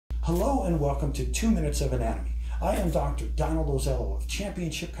Hello and welcome to 2 Minutes of Anatomy. I am Dr. Donald Ozello of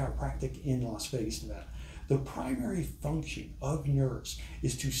Championship Chiropractic in Las Vegas, Nevada. The primary function of nerves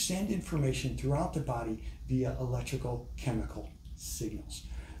is to send information throughout the body via electrical chemical signals.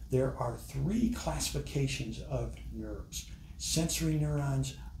 There are 3 classifications of nerves: sensory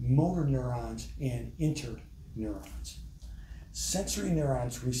neurons, motor neurons, and interneurons. Sensory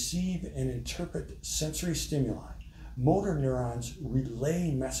neurons receive and interpret sensory stimuli. Motor neurons relay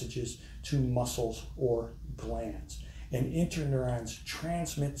messages to muscles or glands, and interneurons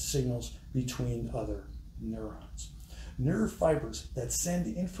transmit signals between other neurons. Nerve fibers that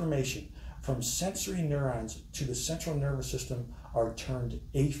send information from sensory neurons to the central nervous system are termed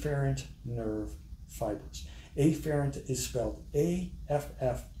afferent nerve fibers. Afferent is spelled A-F-F-E-R-E-N-T.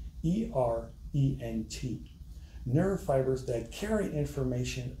 Nerve fibers that carry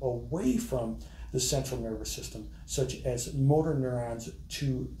information away from the central nervous system, such as motor neurons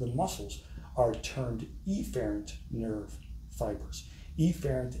to the muscles, are termed efferent nerve fibers.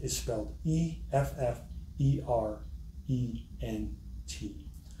 Efferent is spelled E-F-F-E-R-E-N-T.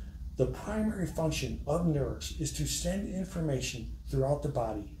 The primary function of nerves is to send information throughout the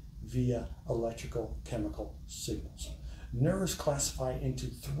body via electrical chemical signals. Nerves classify into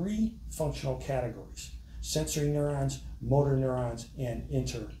 3 functional categories: sensory neurons, motor neurons, and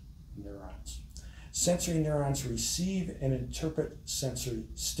interneurons. Sensory neurons receive and interpret sensory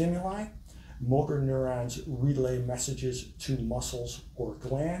stimuli. Motor neurons relay messages to muscles or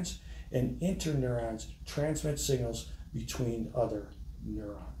glands, and interneurons transmit signals between other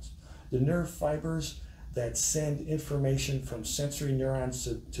neurons. The nerve fibers that send information from sensory neurons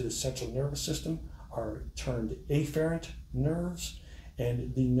to the central nervous system are termed afferent nerves,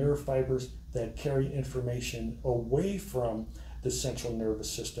 and the nerve fibers that carry information away from the central nervous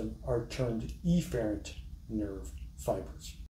system are termed efferent nerve fibers.